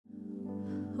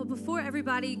Well, before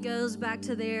everybody goes back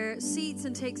to their seats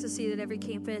and takes a seat at every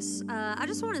campus, I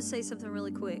just want to say something really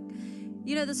quick.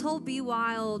 You know, this whole Be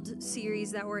Wild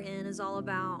series that we're in is all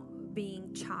about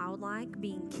being childlike,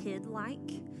 being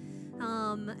kid-like.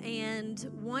 And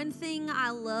one thing I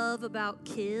love about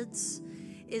kids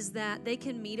is that they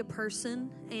can meet a person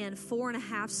and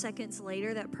 4.5 seconds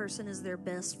later, that person is their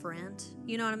best friend.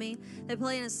 You know what I mean? They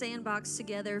play in a sandbox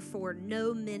together for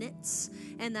no minutes,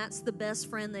 and that's the best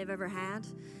friend they've ever had.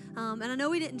 And I know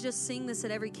we didn't just sing this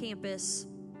at every campus,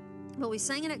 but we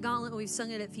sang it at Gauntlet and we've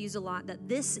sung it at Fuse a lot, that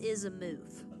this is a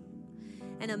move.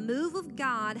 And a move of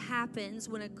God happens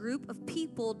when a group of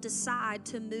people decide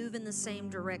to move in the same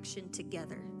direction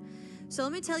together. So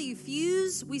let me tell you,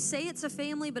 Fuse, we say it's a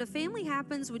family, but a family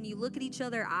happens when you look at each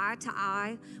other eye to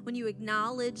eye, when you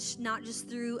acknowledge, not just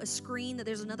through a screen, that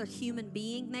there's another human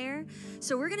being there.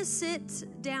 So we're going to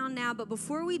sit down now, but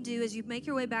before we do, as you make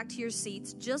your way back to your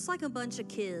seats, just like a bunch of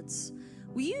kids,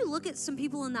 will you look at some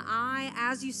people in the eye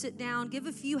as you sit down, give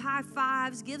a few high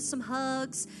fives, give some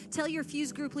hugs, tell your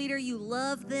Fuse group leader you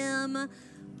love them,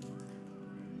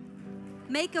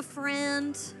 make a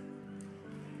friend.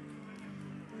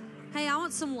 Hey, I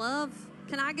want some love.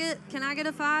 Can I get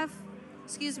a 5?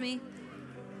 Excuse me.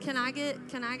 Can I get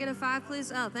a 5,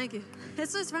 please? Oh, thank you.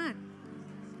 It's fine.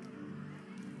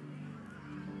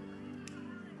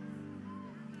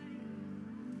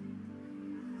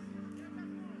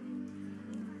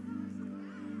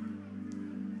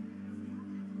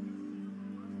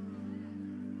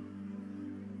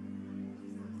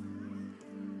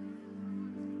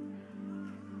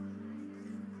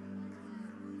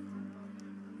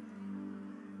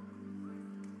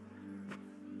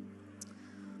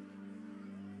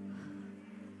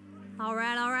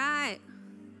 All right.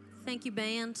 Thank you,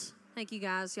 band. Thank you,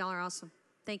 guys. Y'all are awesome.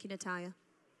 Thank you, Natalia.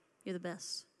 You're the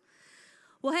best.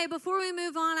 Well, hey, before we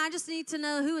move on, I just need to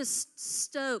know who is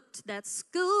stoked that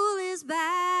school is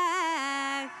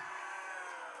back.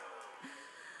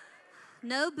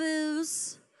 No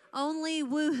boos, only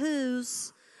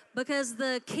woohoos, because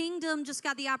the kingdom just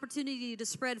got the opportunity to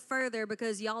spread further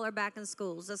because y'all are back in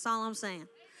schools. That's all I'm saying.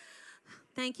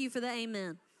 Thank you for the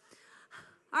amen.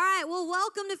 All right, well,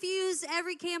 welcome to Fuse,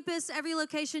 every campus, every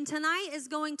location. Tonight is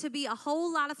going to be a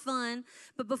whole lot of fun,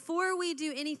 but before we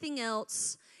do anything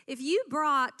else, if you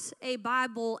brought a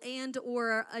Bible and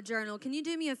or a journal, can you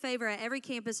do me a favor at every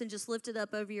campus and just lift it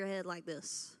up over your head like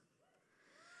this?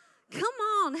 Come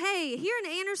on, hey, here in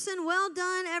Anderson, well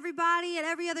done, everybody at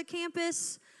every other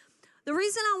campus. The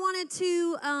reason I wanted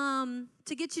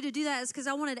to get you to do that is because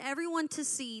I wanted everyone to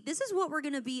see this is what we're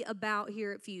going to be about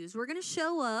here at Fuse. We're going to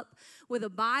show up with a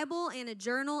Bible and a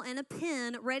journal and a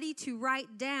pen ready to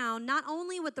write down not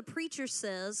only what the preacher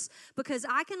says, because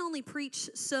I can only preach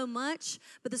so much,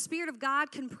 but the Spirit of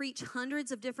God can preach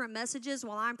hundreds of different messages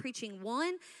while I'm preaching one,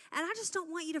 and I just don't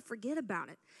want you to forget about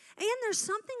it. And there's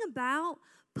something about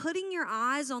putting your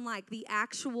eyes on like the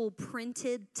actual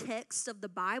printed text of the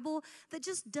Bible that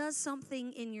just does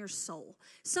something in your soul.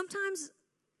 Sometimes,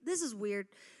 this is weird,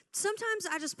 sometimes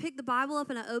I just pick the Bible up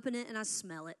and I open it and I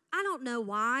smell it. I don't know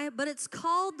why, but it's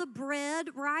called the bread,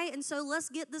 right? And so let's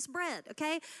get this bread,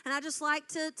 okay? And I just like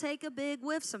to take a big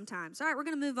whiff sometimes. All right, we're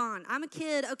going to move on. I'm a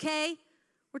kid, okay?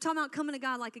 We're talking about coming to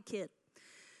God like a kid.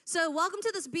 So welcome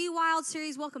to this Be Wild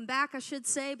series. Welcome back, I should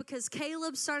say, because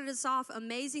Caleb started us off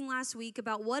amazing last week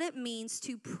about what it means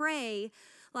to pray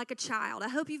like a child. I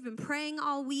hope you've been praying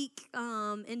all week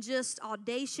in just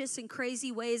audacious and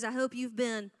crazy ways. I hope you've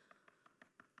been,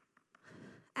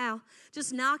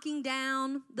 just knocking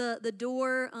down the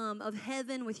door of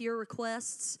heaven with your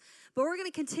requests. But we're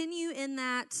going to continue in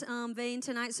that vein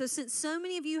tonight. So since so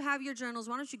many of you have your journals,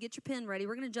 why don't you get your pen ready?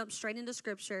 We're going to jump straight into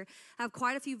Scripture. I have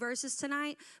quite a few verses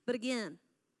tonight. But again,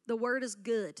 the Word is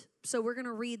good. So we're going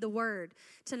to read the Word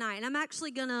tonight. And I'm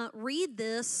actually going to read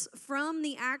this from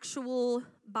the actual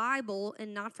Bible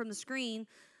and not from the screen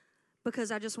because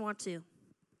I just want to.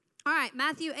 All right,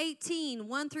 Matthew 18,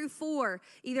 1 through 4.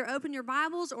 Either open your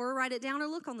Bibles or write it down or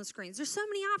look on the screens. There's so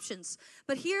many options.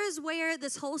 But here is where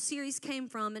this whole series came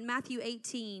from in Matthew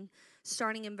 18,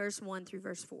 starting in verse 1 through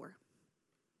verse 4.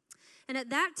 And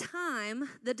at that time,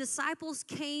 the disciples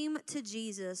came to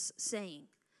Jesus saying,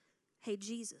 "Hey,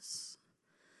 Jesus,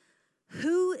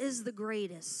 who is the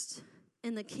greatest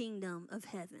in the kingdom of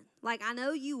heaven?" Like, I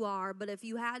know you are, but if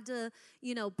you had to,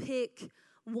 pick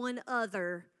one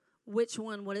other, which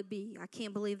one would it be? I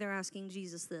can't believe they're asking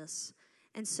Jesus this.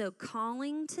 And so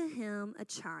calling to him a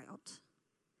child,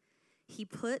 he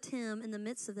put him in the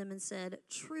midst of them and said,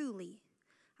 "Truly,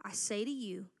 I say to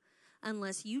you,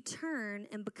 unless you turn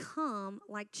and become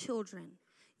like children,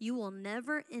 you will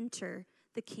never enter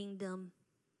the kingdom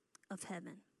of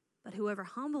heaven." But whoever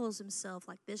humbles himself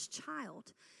like this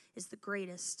child is the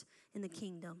greatest in the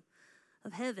kingdom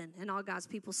of heaven. And all God's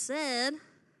people said,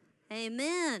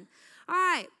 amen. All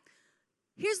right.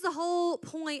 Here's the whole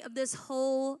point of this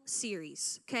whole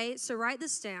series, okay? So write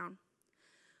this down.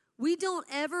 We don't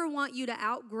ever want you to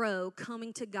outgrow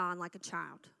coming to God like a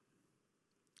child.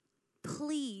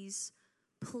 Please,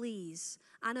 please.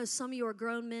 I know some of you are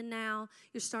grown men now.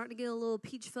 You're starting to get a little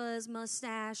peach fuzz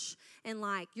mustache and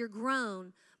like you're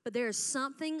grown. But there is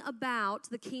something about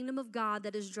the kingdom of God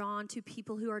that is drawn to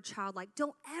people who are childlike.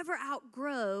 Don't ever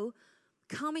outgrow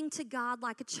coming to God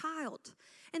like a child.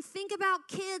 And think about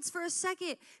kids for a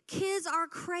second. Kids are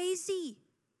crazy.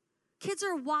 Kids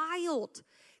are wild.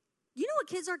 You know what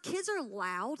kids are? Kids are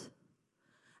loud.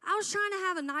 I was trying to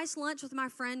have a nice lunch with my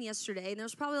friend yesterday, and there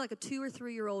was probably like a 2 or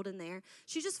 3-year-old in there.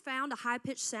 She just found a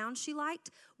high-pitched sound she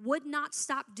liked, would not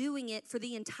stop doing it for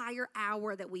the entire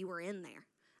hour that we were in there.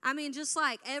 I mean, just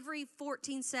like every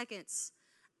 14 seconds.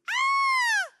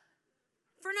 Ah!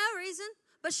 For no reason.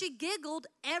 But she giggled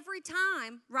every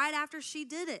time right after she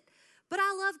did it. But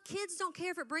I love kids don't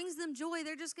care if it brings them joy.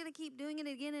 They're just going to keep doing it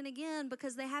again and again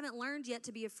because they haven't learned yet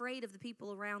to be afraid of the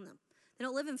people around them. They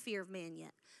don't live in fear of man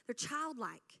yet. They're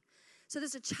childlike. So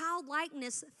there's a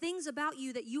childlikeness, things about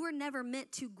you that you were never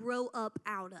meant to grow up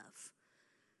out of.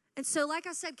 And so, like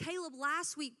I said, Caleb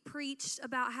last week preached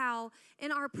about how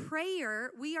in our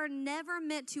prayer, we are never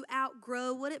meant to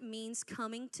outgrow what it means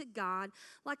coming to God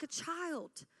like a child.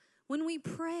 When we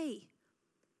pray,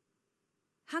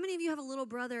 how many of you have a little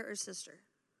brother or sister?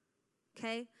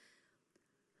 Okay?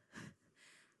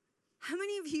 How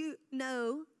many of you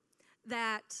know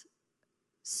that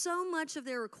so much of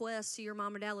their requests to your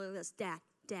mom or dad are this, dad,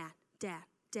 dad, dad,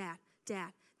 dad,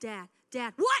 dad, dad,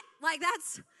 dad. What? Like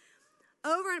that's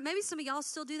over, and maybe some of y'all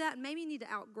still do that, and maybe you need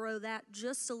to outgrow that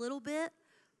just a little bit.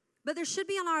 But there should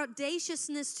be an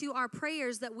audaciousness to our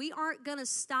prayers that we aren't going to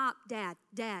stop dad,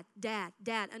 dad, dad,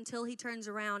 dad until he turns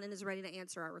around and is ready to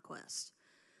answer our request.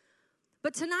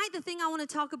 But tonight, the thing I want to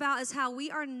talk about is how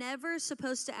we are never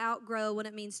supposed to outgrow what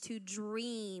it means to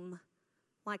dream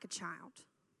like a child,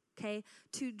 okay?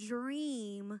 To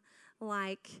dream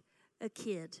like a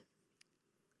kid.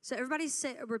 So everybody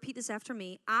say, repeat this after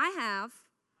me. I have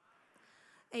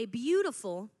a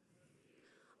beautiful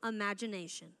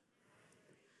imagination.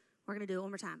 We're going to do it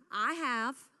one more time. I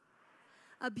have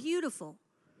a beautiful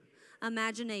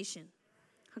imagination.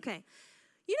 Okay.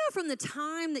 You know, from the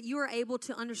time that you are able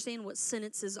to understand what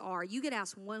sentences are, you get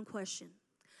asked one question.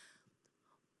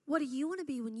 What do you want to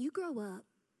be when you grow up?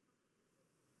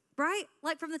 Right?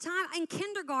 Like from the time in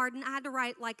kindergarten, I had to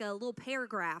write like a little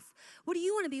paragraph. What do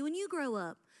you want to be when you grow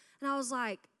up? And I was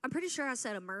like, I'm pretty sure I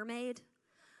said a mermaid.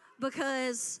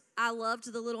 Because I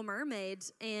loved The Little Mermaid,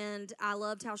 and I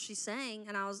loved how she sang,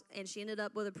 and she ended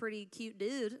up with a pretty cute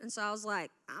dude, and so I was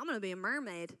like, I'm going to be a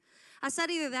mermaid. I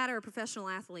said either that or a professional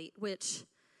athlete, which,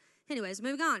 anyways,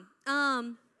 moving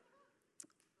on.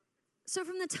 So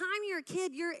from the time you're a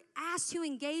kid, you're asked to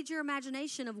engage your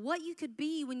imagination of what you could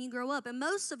be when you grow up, and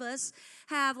most of us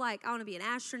have like, I want to be an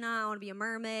astronaut, I want to be a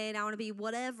mermaid, I want to be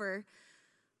whatever.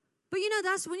 But you know,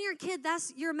 that's when you're a kid,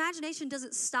 that's your imagination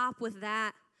doesn't stop with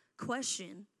that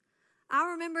question.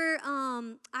 I remember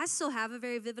I still have a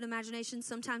very vivid imagination.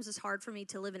 Sometimes it's hard for me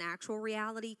to live in actual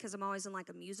reality because I'm always in like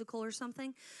a musical or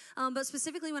something. But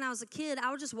specifically when I was a kid, I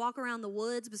would just walk around the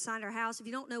woods beside our house. If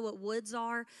you don't know what woods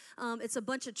are, it's a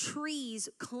bunch of trees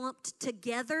clumped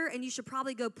together, and you should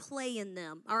probably go play in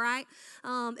them, all right?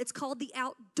 It's called the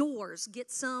outdoors.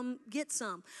 Get some.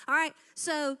 All right,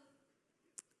 so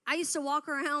I used to walk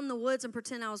around the woods and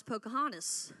pretend I was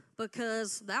Pocahontas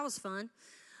because that was fun.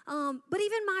 But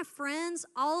even my friends,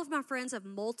 all of my friends have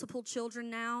multiple children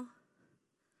now.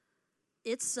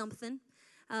 It's something.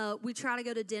 We try to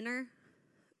go to dinner.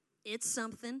 It's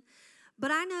something.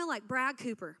 But I know like Brad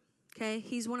Cooper, okay?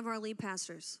 He's one of our lead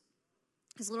pastors.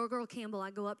 His little girl Campbell,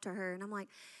 I go up to her and I'm like,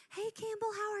 hey Campbell,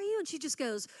 how are you? And she just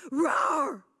goes,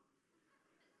 roar.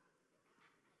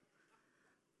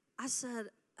 I said,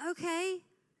 okay.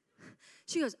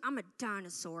 She goes, I'm a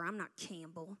dinosaur. I'm not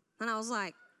Campbell. And I was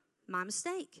like, my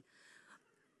mistake.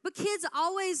 But kids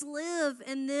always live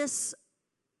in this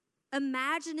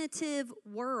imaginative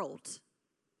world,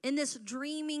 in this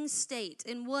dreaming state,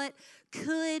 in what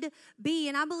could be.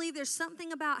 And I believe there's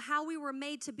something about how we were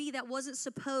made to be that wasn't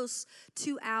supposed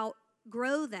to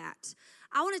outgrow that.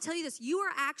 I want to tell you this. You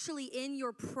are actually in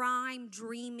your prime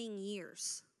dreaming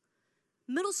years.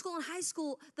 Middle school and high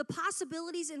school, the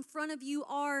possibilities in front of you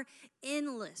are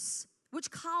endless. which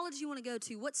college you want to go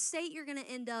to, what state you're going to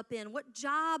end up in, what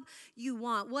job you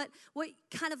want, what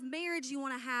kind of marriage you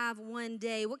want to have one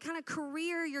day, what kind of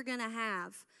career you're going to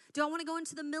have. Do I want to go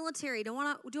into the military? Do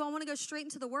I want to go straight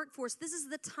into the workforce? This is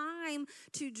the time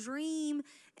to dream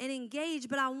and engage,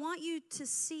 but I want you to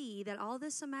see that all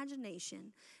this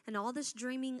imagination and all this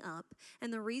dreaming up,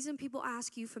 and the reason people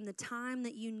ask you from the time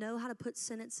that you know how to put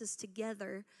sentences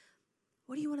together,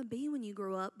 what do you want to be when you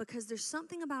grow up? Because there's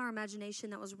something about our imagination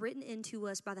that was written into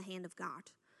us by the hand of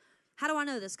God. How do I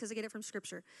know this? Because I get it from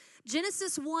Scripture.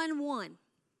 Genesis 1:1.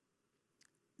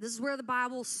 This is where the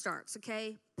Bible starts,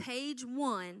 okay? Page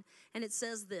 1, and it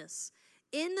says this.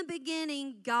 In the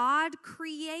beginning, God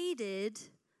created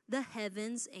the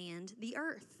heavens and the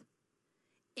earth.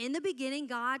 In the beginning,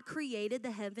 God created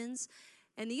the heavens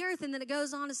and the earth. And then it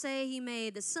goes on to say he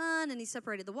made the sun, and he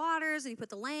separated the waters, and he put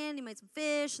the land, he made some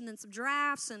fish, and then some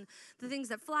giraffes, and the things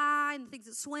that fly, and the things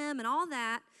that swim, and all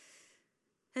that.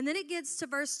 And then it gets to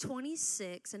verse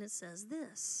 26, and it says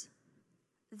this.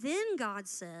 Then God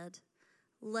said,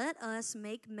 let us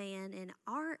make man in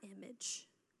our image,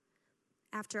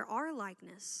 after our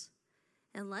likeness,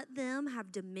 and let them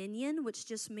have dominion, which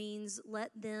just means let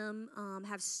them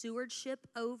have stewardship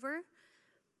over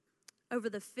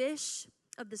the fish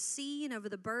of the sea, and over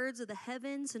the birds of the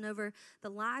heavens, and over the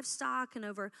livestock, and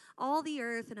over all the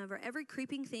earth, and over every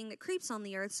creeping thing that creeps on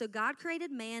the earth. So God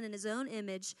created man in his own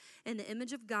image. In the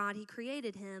image of God, he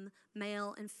created him.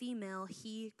 Male and female,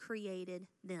 he created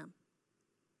them.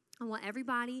 I want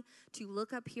everybody to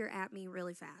look up here at me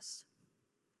really fast.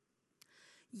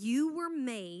 You were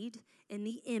made in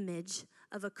the image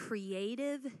of a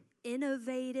creative,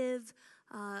 innovative,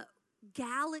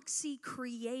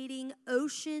 galaxy-creating,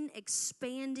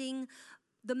 ocean-expanding,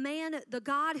 the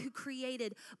God who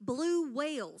created blue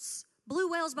whales.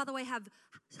 Blue whales, by the way, have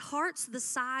hearts the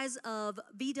size of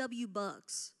VW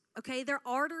bugs. Okay, their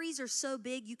arteries are so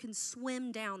big you can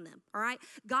swim down them, all right?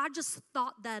 God just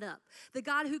thought that up. The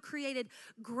God who created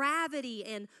gravity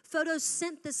and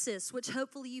photosynthesis, which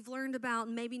hopefully you've learned about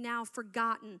and maybe now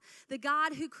forgotten. The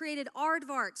God who created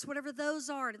aardvarks, whatever those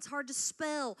are, and it's hard to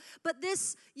spell. But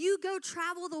this, you go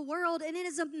travel the world, and it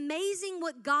is amazing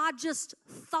what God just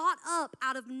thought up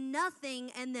out of nothing,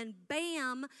 and then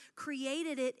bam,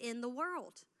 created it in the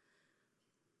world.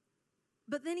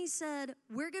 But then he said,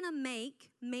 we're going to make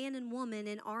man and woman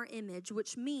in our image,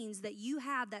 which means that you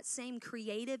have that same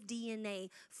creative DNA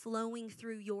flowing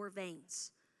through your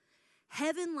veins.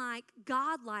 Heaven-like,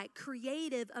 God-like,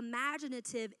 creative,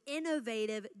 imaginative,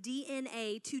 innovative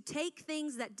DNA to take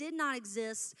things that did not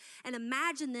exist and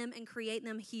imagine them and create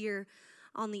them here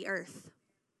on the earth.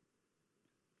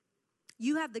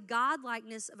 You have the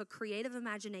God-likeness of a creative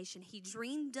imagination. He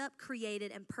dreamed up,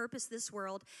 created, and purposed this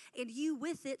world, and you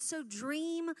with it, so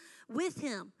dream with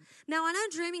him. Now, I know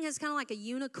dreaming has kind of like a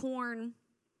unicorn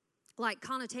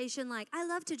connotation, like I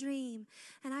love to dream,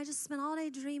 and I just spend all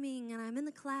day dreaming, and I'm in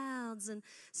the clouds, and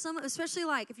especially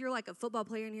like if you're like a football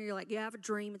player in here, you're like, yeah, I have a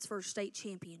dream, it's for a state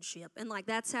championship, and like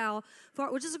that's how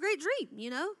far, which is a great dream, you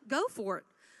know, go for it.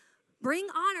 Bring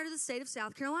honor to the state of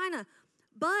South Carolina,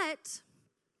 but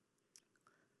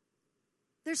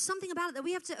there's something about it that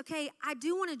we have to, okay, I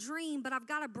do want to dream, but I've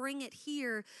got to bring it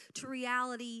here to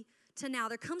reality, to now.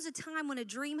 There comes a time when a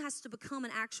dream has to become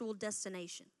an actual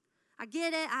destination. I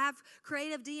get it. I have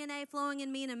creative DNA flowing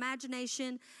in me and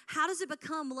imagination. How does it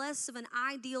become less of an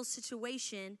ideal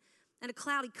situation and a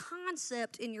cloudy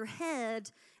concept in your head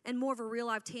and more of a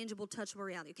real-life, tangible, touchable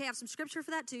reality? Okay, I have some scripture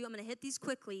for that too. I'm going to hit these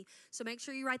quickly, so make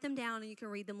sure you write them down and you can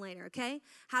read them later, okay?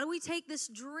 How do we take this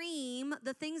dream,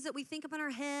 the things that we think up in our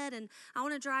head, and I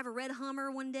want to drive a red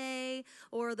Hummer one day,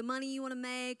 or the money you want to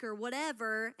make, or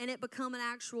whatever, and it become an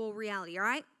actual reality, all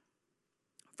right?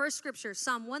 First scripture,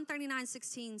 Psalm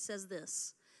 139:16 says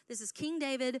this. This is King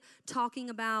David talking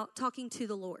to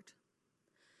the Lord.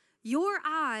 Your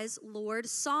eyes, Lord,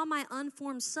 saw my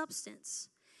unformed substance.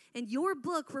 In your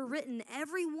book were written,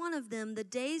 every one of them, the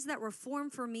days that were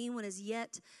formed for me, when as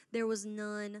yet there was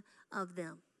none of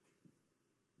them.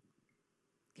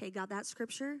 Okay, got that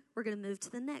scripture? We're going to move to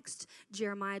the next.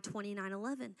 Jeremiah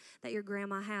 29:11, that your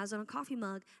grandma has on a coffee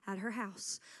mug at her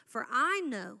house. For I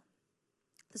know,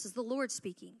 this is the Lord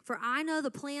speaking, for I know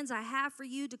the plans I have for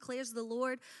you, declares the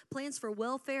Lord, plans for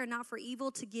welfare and not for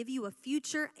evil, to give you a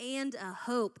future and a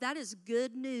hope. That is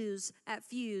good news at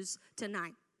Fuse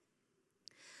tonight.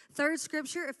 Third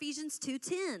scripture, Ephesians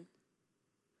 2:10.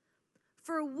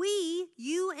 For we,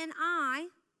 you and I,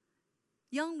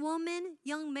 young woman,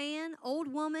 young man,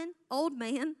 old woman, old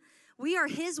man, we are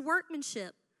his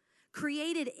workmanship,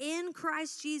 created in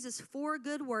Christ Jesus for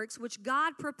good works, which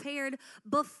God prepared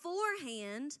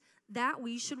beforehand that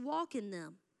we should walk in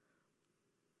them.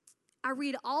 I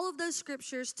read all of those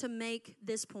scriptures to make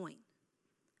this point.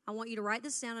 I want you to write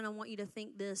this down, and I want you to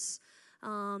think this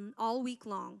all week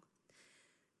long.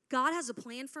 God has a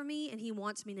plan for me, and he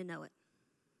wants me to know it.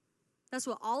 That's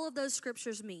what all of those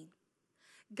scriptures mean.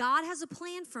 God has a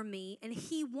plan for me, and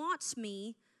he wants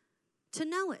me to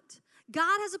know it.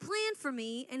 God has a plan for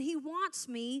me, and he wants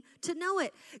me to know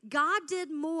it. God did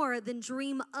more than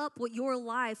dream up what your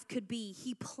life could be.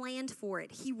 He planned for it.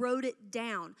 He wrote it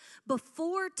down.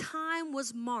 Before time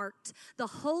was marked, the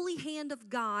holy hand of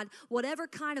God, whatever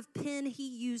kind of pen he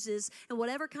uses and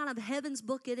whatever kind of heaven's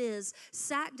book it is,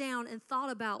 sat down and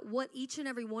thought about what each and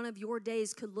every one of your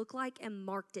days could look like and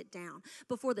marked it down.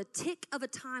 Before the tick of a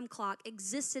time clock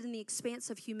existed in the expanse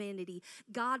of humanity,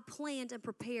 God planned and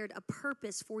prepared a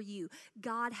purpose for you.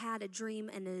 God had a dream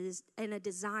and a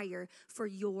desire for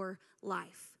your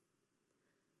life.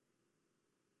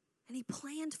 And he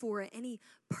planned for it, and he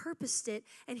purposed it,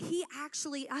 and he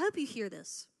actually, I hope you hear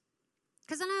this.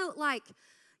 Because I know, like,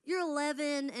 you're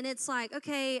 11, and it's like,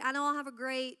 okay, I know I'll have a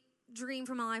great dream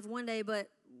for my life one day, but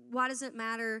why does it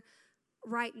matter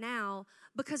right now?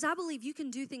 Because I believe you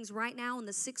can do things right now in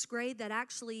the 6th grade that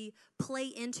actually play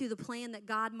into the plan that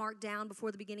God marked down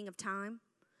before the beginning of time.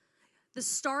 The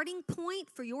starting point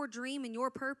for your dream and your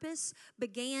purpose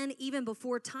began even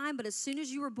before time, but as soon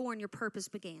as you were born, your purpose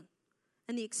began.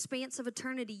 In the expanse of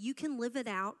eternity, you can live it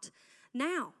out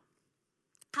now.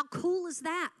 How cool is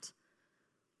that?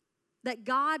 That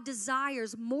God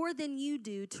desires more than you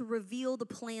do to reveal the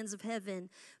plans of heaven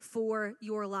for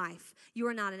your life. You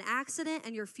are not an accident,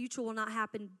 and your future will not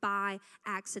happen by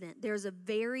accident. There's a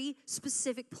very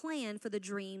specific plan for the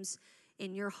dreams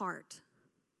in your heart.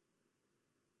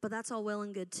 But that's all well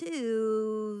and good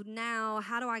too. Now,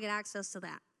 how do I get access to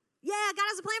that? Yeah, God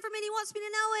has a plan for me and he wants me to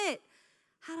know it.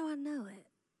 How do I know it?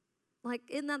 Like,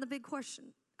 isn't that the big question?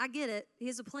 I get it. He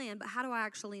has a plan, but how do I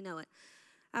actually know it?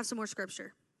 I have some more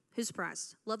scripture. Who's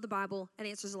surprised? Love the Bible. It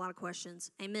answers a lot of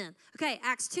questions. Amen. Okay,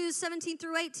 Acts 2, 17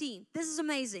 through 18. This is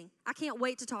amazing. I can't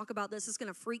wait to talk about this. It's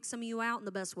going to freak some of you out in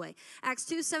the best way. Acts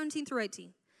 2, 17 through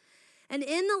 18. And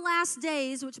in the last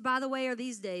days, which by the way are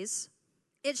these days,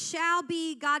 it shall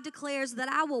be, God declares, that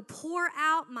I will pour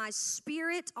out my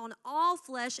spirit on all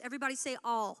flesh. Everybody say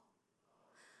all.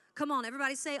 Come on,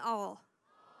 everybody say all.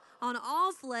 On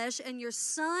all flesh, and your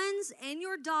sons and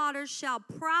your daughters shall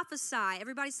prophesy.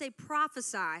 Everybody say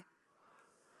prophesy.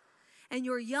 And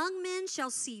your young men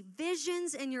shall see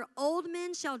visions, and your old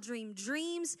men shall dream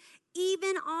dreams.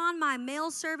 Even on my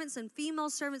male servants and female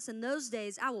servants in those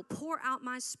days, I will pour out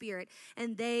my spirit,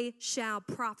 and they shall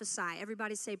prophesy.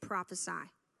 Everybody say prophesy.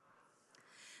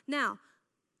 Now,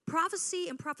 prophecy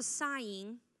and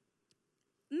prophesying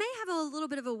may have a little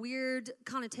bit of a weird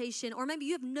connotation, or maybe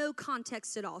you have no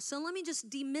context at all. So let me just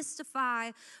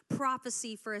demystify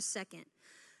prophecy for a second.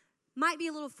 Might be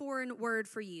a little foreign word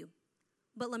for you,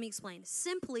 but let me explain.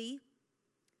 Simply,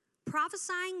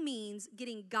 prophesying means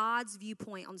getting God's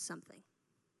viewpoint on something,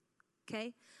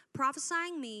 okay?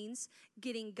 Prophesying means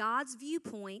getting God's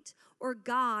viewpoint or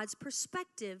God's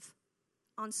perspective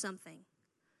on something.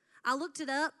 I looked it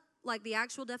up, like the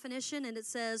actual definition, and it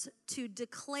says to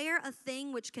declare a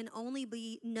thing which can only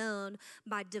be known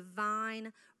by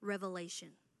divine revelation.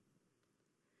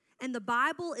 And the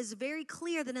Bible is very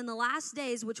clear that in the last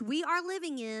days, which we are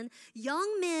living in,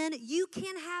 young men, you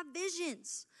can have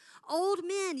visions. Old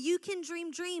men, you can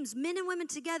dream dreams. Men and women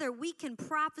together, we can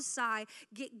prophesy,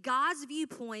 get God's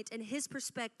viewpoint and his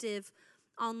perspective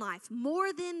on life.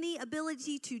 More than the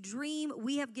ability to dream,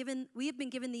 we have been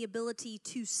given the ability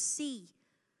to see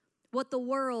what the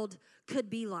world could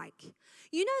be like.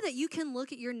 You know that you can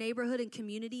look at your neighborhood and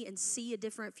community and see a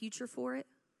different future for it?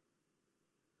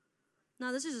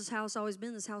 No, this is just how it's always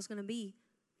been. This is how it's going to be.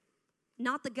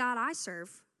 Not the God I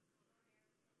serve.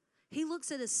 He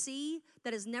looks at a sea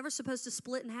that is never supposed to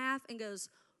split in half and goes,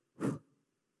 whoosh.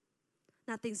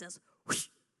 That thing says, whoosh,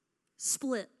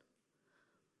 split.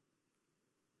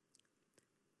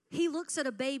 He looks at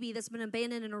a baby that's been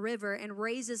abandoned in a river and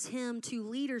raises him to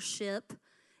leadership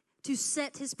to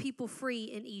set his people free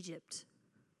in Egypt.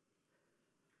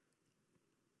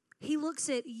 He looks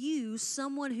at you,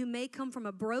 someone who may come from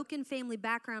a broken family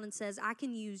background, and says, I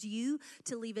can use you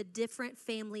to leave a different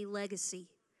family legacy.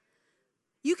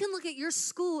 You can look at your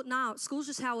school. No, school's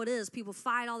just how it is. People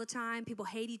fight all the time. People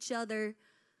hate each other.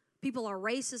 People are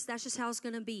racist. That's just how it's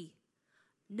going to be.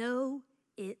 No,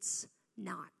 it's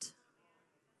not.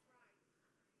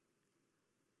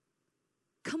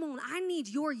 Come on, I need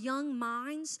your young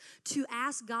minds to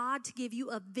ask God to give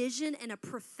you a vision and a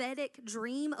prophetic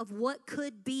dream of what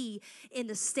could be in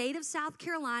the state of South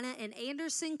Carolina, in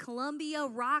Anderson, Columbia,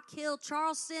 Rock Hill,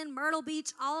 Charleston, Myrtle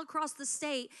Beach, all across the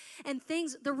state. And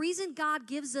things, the reason God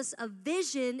gives us a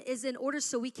vision is in order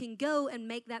so we can go and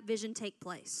make that vision take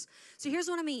place. So here's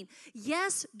what I mean.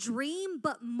 Yes, dream,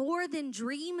 but more than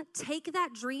dream, take that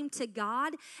dream to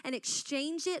God and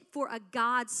exchange it for a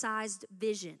God-sized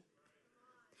vision.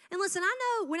 And listen,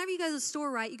 I know whenever you go to the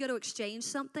store, right, you go to exchange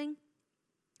something,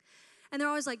 and they're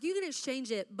always like, you can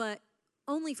exchange it, but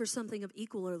only for something of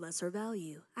equal or lesser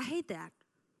value. I hate that.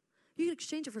 You can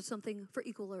exchange it for something for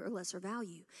equal or lesser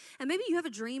value. And maybe you have a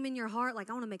dream in your heart, like,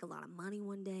 I want to make a lot of money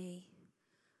one day.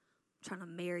 I'm trying to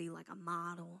marry like a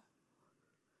model.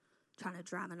 I'm trying to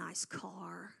drive a nice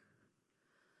car.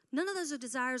 None of those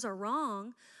desires are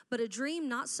wrong, but a dream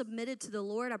not submitted to the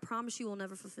Lord, I promise you, will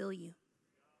never fulfill you.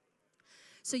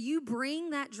 So you bring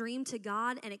that dream to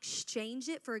God and exchange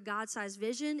it for a God-sized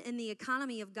vision. In the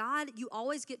economy of God, you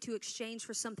always get to exchange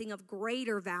for something of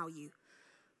greater value.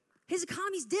 His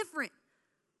economy's different.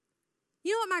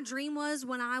 You know what my dream was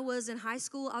when I was in high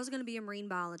school? I was going to be a marine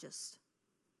biologist.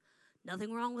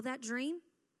 Nothing wrong with that dream.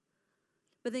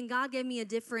 But then God gave me a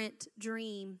different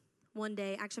dream one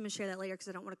day. Actually, I'm going to share that later because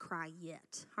I don't want to cry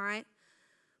yet, all right?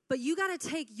 But you got to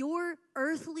take your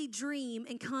earthly dream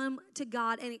and come to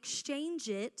God and exchange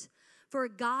it for a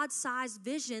God-sized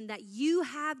vision that you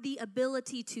have the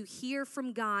ability to hear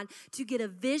from God, to get a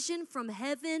vision from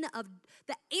heaven of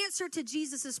the answer to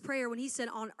Jesus' prayer when he said,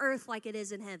 on earth like it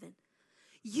is in heaven.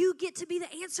 You get to be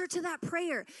the answer to that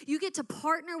prayer. You get to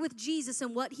partner with Jesus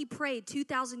in what he prayed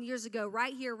 2,000 years ago,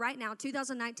 right here, right now,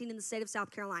 2019 in the state of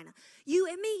South Carolina. You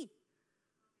and me.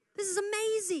 This is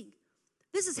amazing.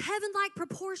 This is heaven-like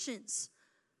proportions.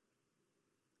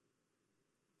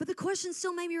 But the question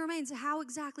still maybe remains, how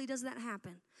exactly does that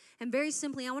happen? And very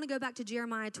simply, I want to go back to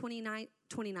Jeremiah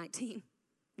 2019.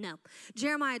 No,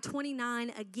 Jeremiah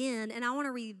 29 again, and I want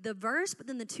to read the verse, but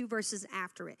then the two verses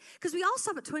after it. Because we all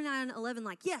stop at 29:11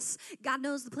 like, yes, God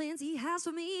knows the plans he has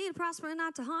for me, to prosper and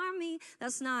not to harm me.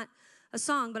 That's not a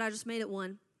song, but I just made it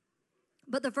one.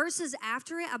 But the verses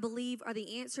after it, I believe, are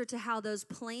the answer to how those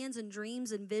plans and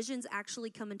dreams and visions actually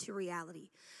come into reality.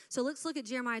 So let's look at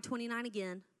Jeremiah 29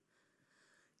 again.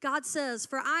 God says,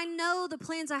 for I know the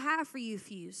plans I have for you,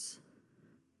 Fuse.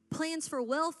 Plans for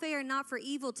welfare and not for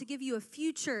evil, to give you a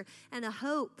future and a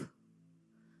hope.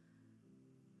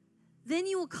 Then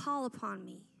you will call upon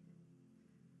me.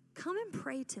 Come and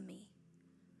pray to me,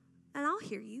 and I'll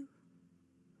hear you.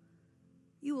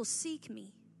 You will seek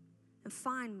me and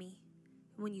find me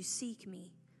when you seek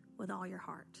me with all your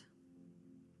heart.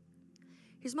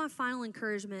 Here's my final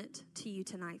encouragement to you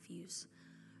tonight, Fuse.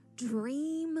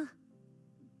 Dream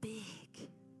big,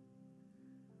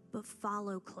 but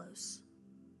follow close.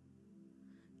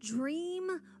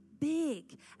 Dream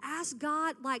big. Ask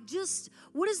God, like, just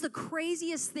what is the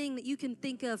craziest thing that you can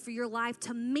think of for your life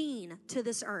to mean to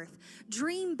this earth?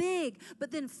 Dream big,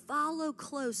 but then follow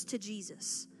close to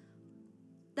Jesus.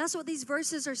 That's what these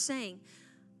verses are saying.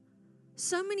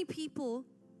 So many people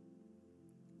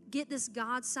get this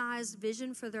God-sized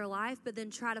vision for their life, but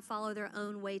then try to follow their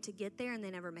own way to get there, and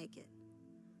they never make it.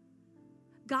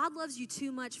 God loves you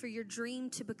too much for your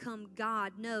dream to become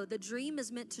God. No, the dream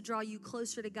is meant to draw you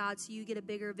closer to God so you get a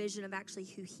bigger vision of actually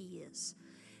who he is.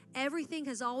 Everything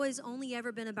has always only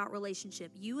ever been about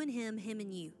relationship. You and him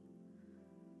and you.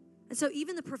 And so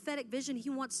even the prophetic vision he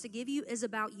wants to give you is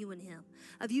about you and him,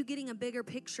 of you getting a bigger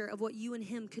picture of what you and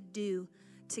him could do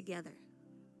together.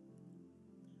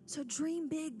 So dream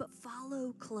big, but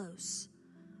follow close.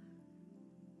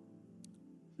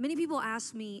 Many people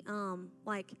ask me,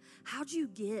 like, how'd you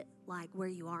get, like, where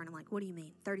you are? And I'm like, what do you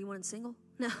mean, 31 and single?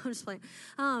 No, I'm just playing.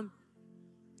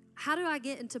 How did I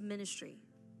get into ministry?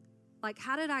 Like,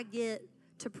 how did I get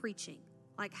to preaching?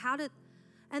 Like,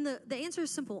 and the answer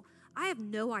is simple. I have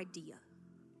no idea.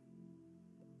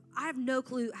 I have no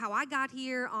clue how I got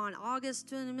here on August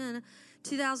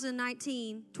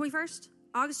 2019, 21st?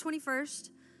 August 21st,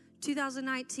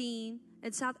 2019. I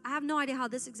have no idea how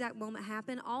this exact moment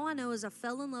happened. All I know is I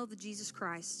fell in love with Jesus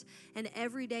Christ, and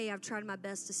every day I've tried my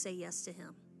best to say yes to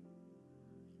him.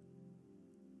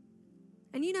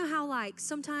 And you know how, like,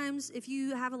 sometimes if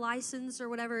you have a license or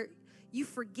whatever, you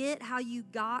forget how you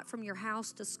got from your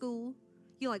house to school.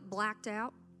 You, like, blacked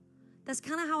out. That's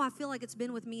kind of how I feel like it's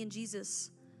been with me and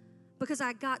Jesus, because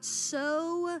I got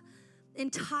so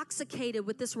intoxicated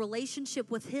with this relationship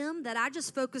with him that I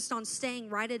just focused on staying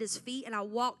right at his feet, and I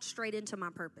walked straight into my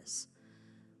purpose.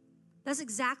 That's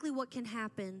exactly what can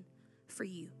happen for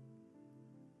you.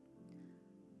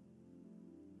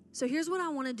 So here's what I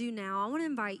want to do now. I want to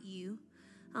invite you.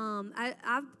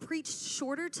 I've preached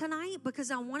shorter tonight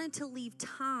because I wanted to leave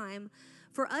time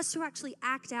for us to actually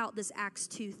act out this Acts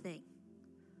 2 thing.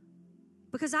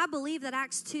 Because I believe that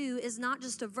Acts 2 is not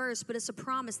just a verse, but it's a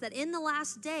promise that in the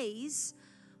last days,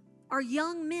 our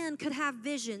young men could have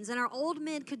visions, and our old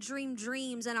men could dream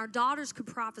dreams, and our daughters could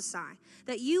prophesy.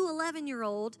 That you,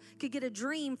 11-year-old, could get a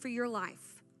dream for your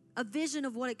life, a vision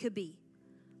of what it could be.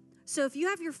 So if you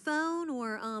have your phone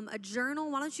or a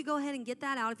journal, why don't you go ahead and get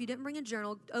that out. If you didn't bring a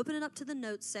journal, open it up to the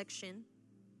notes section.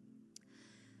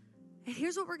 And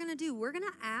here's what we're going to do. We're going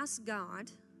to ask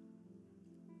God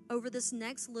over this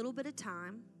next little bit of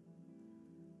time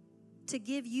to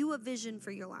give you a vision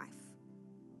for your life.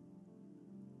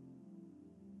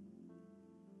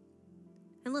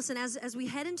 And listen, as we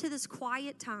head into this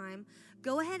quiet time,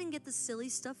 go ahead and get the silly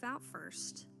stuff out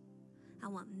first. I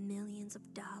want millions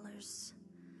of dollars.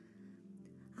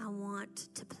 I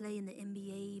want to play in the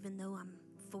NBA even though I'm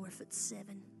 4'7".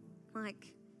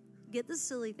 Like, get the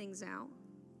silly things out.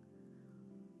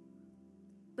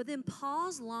 But then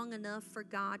pause long enough for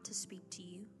God to speak to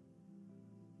you.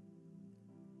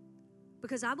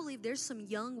 Because I believe there's some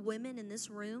young women in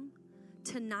this room.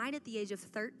 Tonight at the age of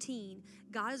 13,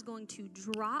 God is going to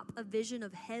drop a vision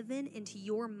of heaven into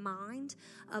your mind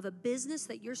of a business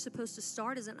that you're supposed to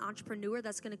start as an entrepreneur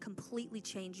that's going to completely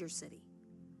change your city.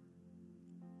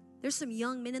 There's some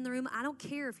young men in the room. I don't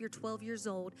care if you're 12 years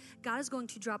old. God is going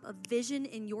to drop a vision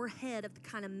in your head of the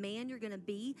kind of man you're going to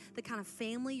be, the kind of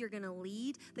family you're going to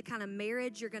lead, the kind of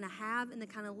marriage you're going to have, and the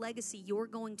kind of legacy you're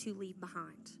going to leave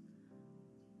behind.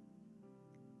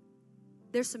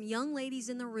 There's some young ladies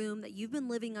in the room that you've been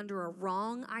living under a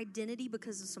wrong identity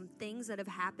because of some things that have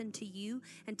happened to you.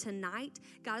 And tonight,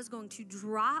 God is going to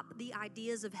drop the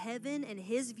ideas of heaven and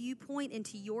His viewpoint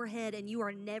into your head, and you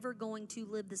are never going to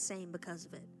live the same because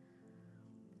of it.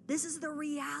 This is the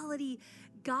reality.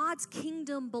 God's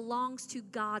kingdom belongs to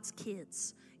God's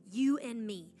kids, you and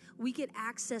me. We get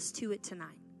access to it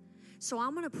tonight. So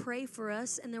I'm going to pray for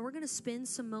us, and then we're going to spend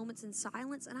some moments in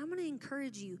silence, and I'm going to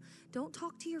encourage you. Don't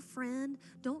talk to your friend.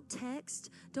 Don't text.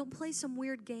 Don't play some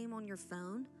weird game on your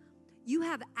phone. You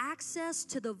have access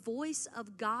to the voice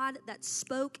of God that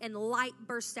spoke and light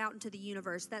burst out into the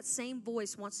universe. That same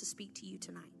voice wants to speak to you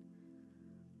tonight.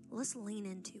 Let's lean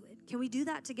into it. Can we do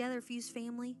that together, Fuse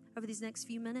family, over these next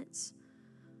few minutes?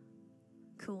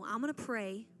 Cool. I'm going to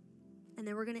pray, and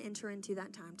then we're going to enter into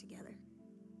that time together.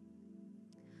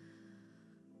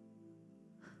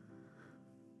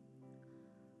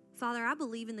 Father, I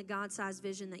believe in the God-sized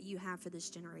vision that you have for this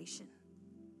generation.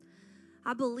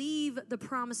 I believe the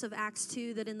promise of Acts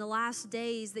 2 that in the last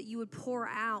days that you would pour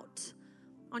out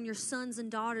on your sons and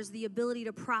daughters the ability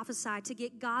to prophesy, to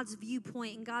get God's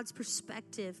viewpoint and God's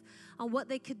perspective on what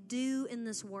they could do in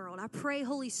this world. I pray,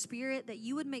 Holy Spirit, that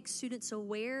you would make students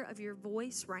aware of your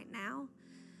voice right now,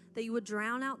 that you would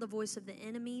drown out the voice of the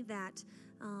enemy, that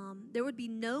there would be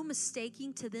no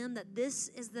mistaking to them that this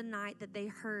is the night that they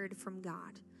heard from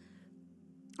God.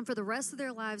 And for the rest of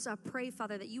their lives, I pray,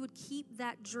 Father, that you would keep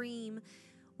that dream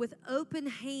with open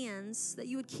hands, that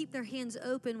you would keep their hands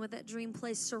open with that dream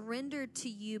placed surrendered to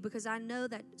you, because I know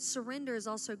that surrender is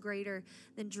also greater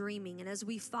than dreaming. And as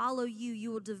we follow you, you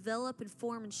will develop and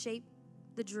form and shape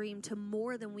the dream to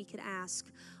more than we could ask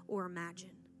or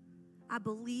imagine. I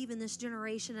believe in this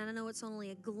generation, and I know it's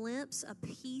only a glimpse, a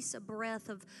piece, a breath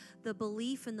of the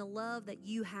belief and the love that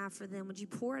you have for them. Would you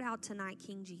pour it out tonight,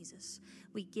 King Jesus?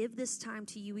 We give this time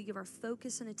to you. We give our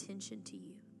focus and attention to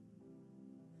you.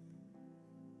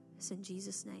 It's in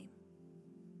Jesus' name.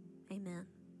 Amen.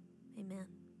 Amen.